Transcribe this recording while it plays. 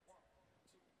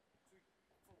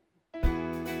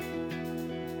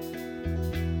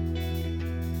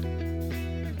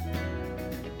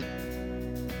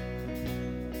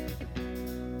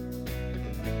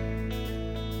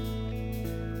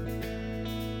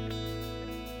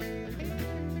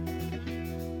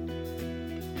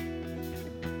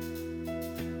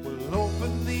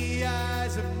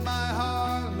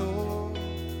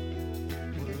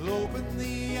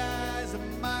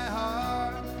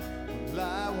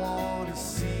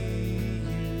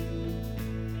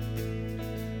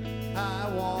I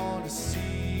want to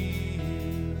see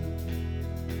you.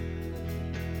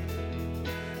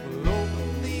 Well,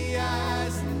 open the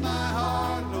eyes of my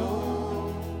heart,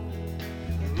 Lord.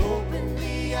 Well, open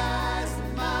the eyes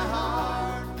of my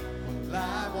heart. Well,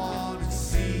 I want to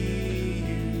see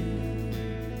you.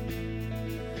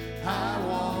 I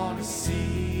want to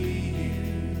see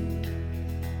you.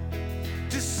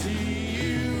 To see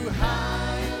you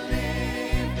high and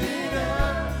lifted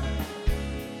up,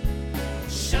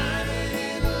 shining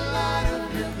in the light of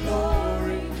your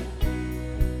glory.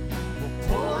 We'll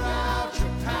pour out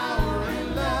your power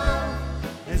and love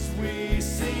as we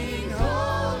sing,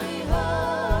 holy,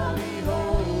 holy,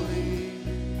 holy.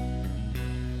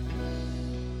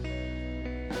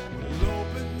 We'll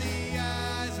open the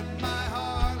eyes of my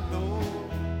heart,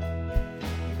 Lord.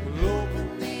 We'll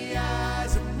open the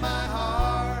eyes of my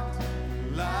heart.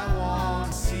 Well, I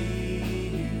want to see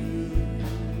you.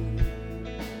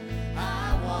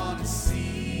 I want to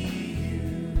see you.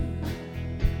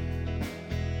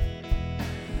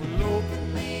 We'll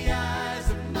open the eyes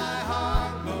of my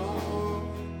heart, Lord.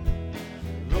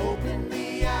 We'll open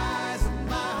the eyes of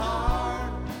my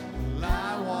heart. Well,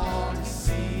 I want to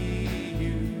see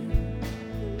you.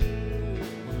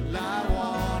 Well, I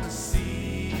want to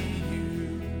see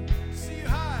you. See you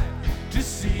high. To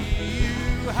see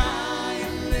you high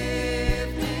and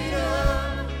lifted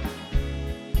up,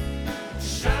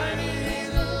 shining in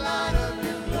the light of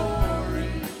your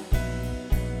glory.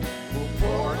 We'll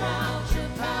pour out your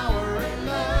power and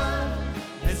love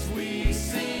as we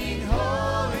sing,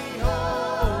 holy,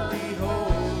 holy,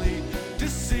 holy. To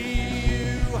see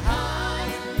you high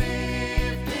and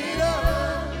lifted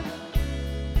up,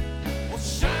 well,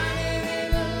 shining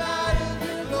in the light of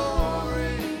your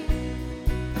glory.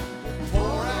 We'll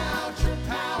pour out your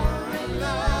power and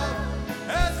love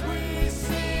as we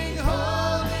sing,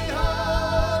 holy,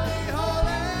 holy,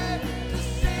 holy. To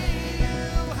see you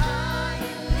high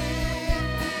and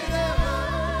lifted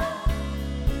up,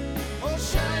 oh,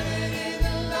 shining in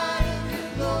the light of your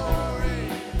glory.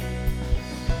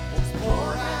 We'll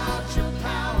pour out your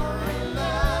power and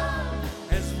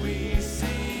love as we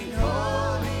sing,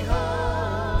 holy,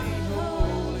 holy,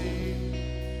 holy.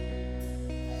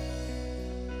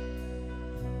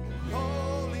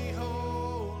 Holy,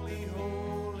 holy,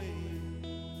 holy.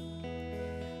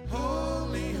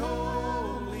 Holy,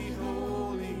 holy,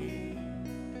 holy.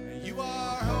 You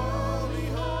are holy,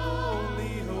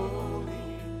 holy, holy.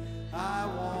 I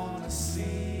want to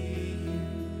see you.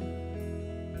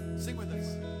 Sing with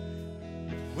us.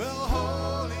 Well,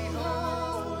 holy,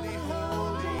 holy,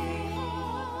 holy.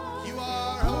 You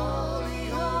are holy,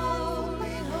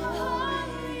 holy,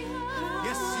 holy.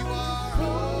 Yes, you are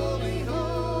holy,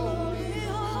 holy,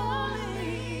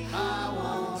 holy. I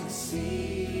want to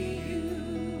see you.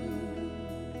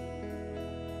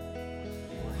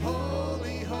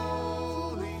 Holy,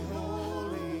 holy,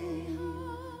 holy.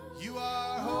 You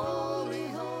are holy,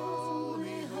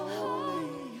 holy,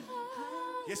 holy.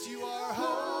 Yes, you are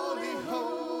holy.